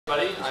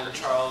Everybody, I'm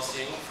Charles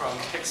Ying from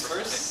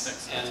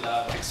PixVerse, and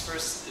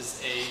PixVerse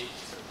is a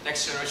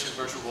next-generation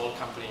virtual world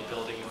company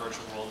building a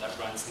virtual world that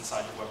runs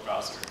inside your web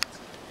browser,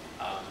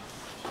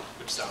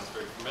 which sounds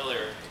very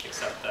familiar,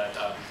 except that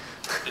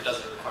it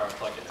doesn't require a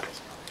plugin.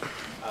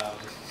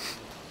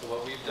 So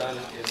what we've done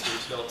is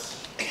we've built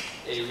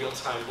a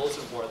real-time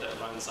bulletin board that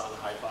runs on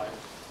Hi5.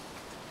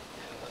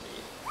 And let me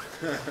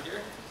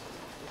here.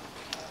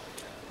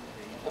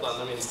 Hold on,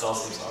 let me install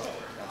some software.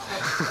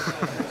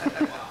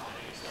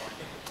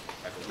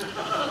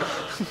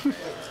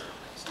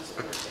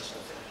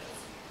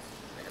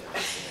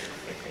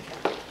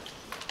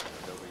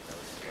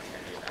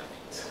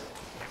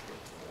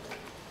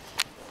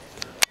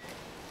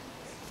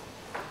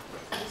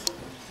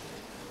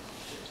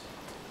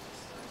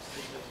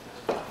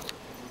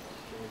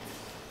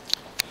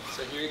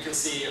 So here you can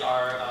see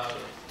our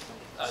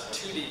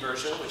 2D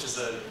version, which is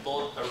a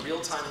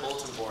real-time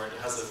bulletin board.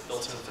 It has a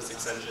built-in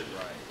physics engine.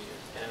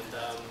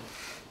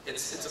 And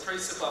it's a pretty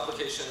simple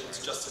application.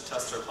 It's just to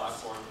test our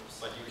platform,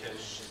 but you can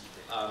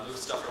move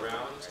stuff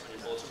around on your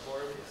bulletin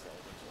board.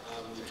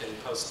 You can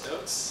post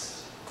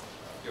notes.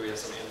 Here we have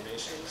some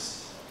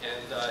animations.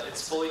 And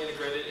it's fully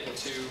integrated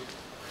into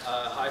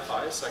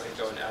Hi5, so I can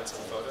go and add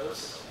some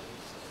photos.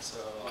 So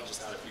I'll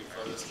just add a few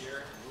photos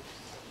here.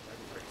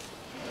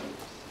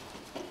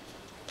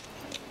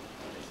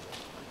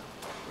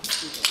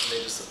 And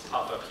they just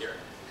pop up here.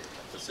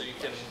 So you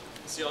can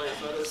see all your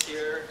photos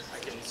here. I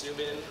can zoom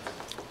in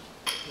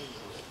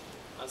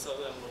on some of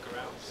them, look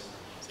around.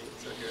 See,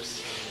 so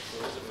here's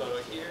a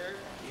photo here.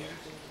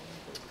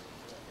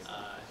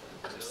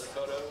 Another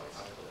photo.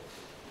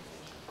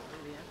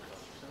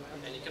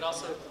 And you can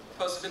also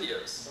post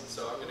videos.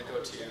 So I'm going to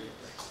go to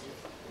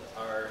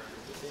our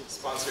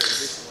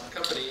sponsor's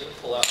company and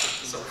pull out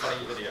some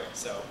funny video.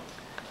 So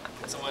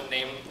can someone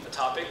name the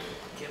topic?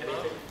 Kimbo.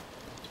 Anything?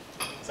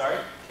 Sorry?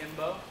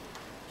 Kimbo.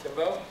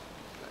 Kimbo?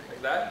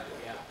 Like that?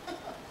 Yeah.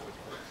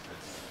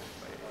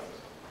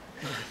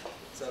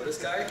 So this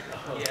guy?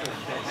 Yeah.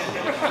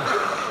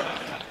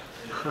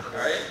 All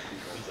right.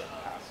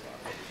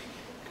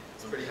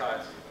 It's pretty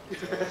hot.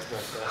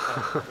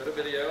 Go to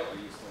video.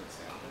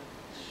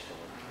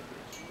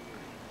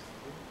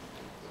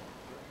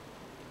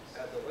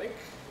 Add the link.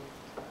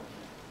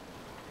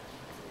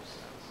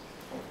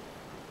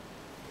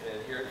 And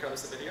here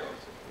comes the video.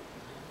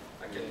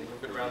 I can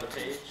move it around the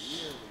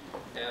page,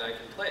 and I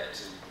can play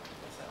it.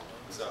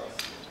 So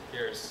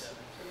here's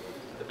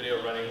the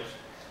video running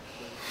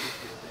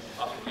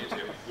off of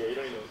YouTube. Yeah, you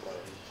don't even play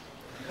it.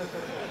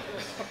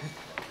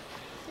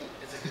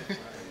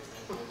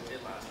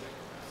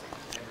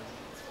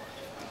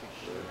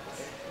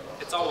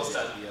 It's almost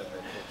done.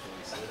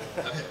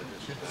 Okay.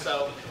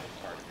 So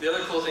the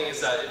other cool thing is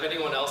that if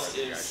anyone else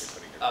is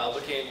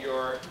looking at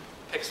your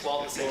Pix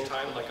wall at the same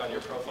time, like on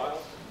your profile,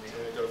 so I'm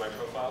going to go to my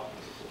profile,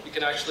 you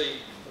can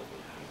actually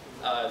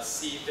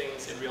see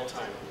things in real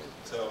time.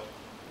 So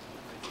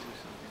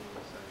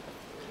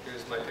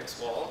here's my Pix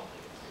wall,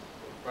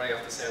 running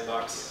off the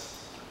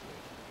sandbox,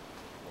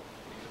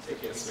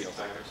 taking a sweet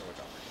time.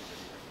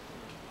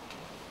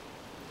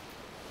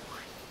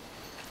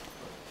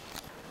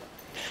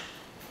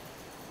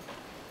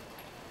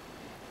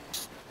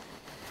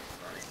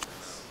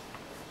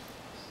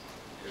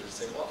 Here's the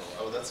same wall.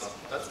 Oh, that's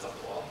not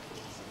the wall.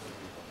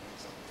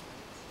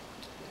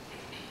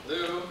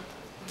 Lou.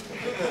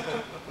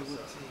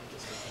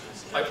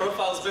 My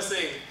profile's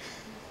missing.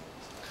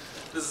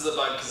 This is a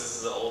bug because this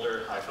is an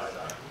older Hi5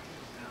 app.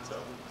 So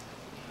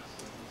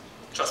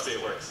trust me,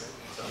 it works.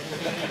 So.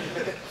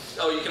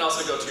 Oh, you can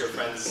also go to your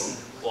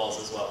friends' walls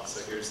as well.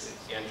 So here's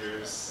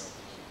Andrew's,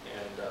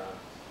 and you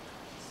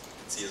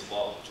can see his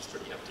wall, which is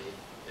pretty empty.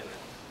 And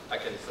I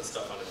can put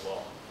stuff on his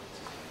wall,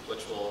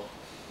 which will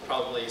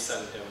probably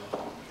send him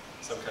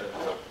some kind of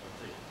code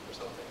or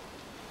something.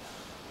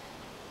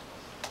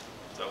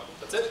 So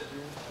that's it.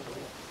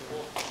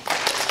 Cool.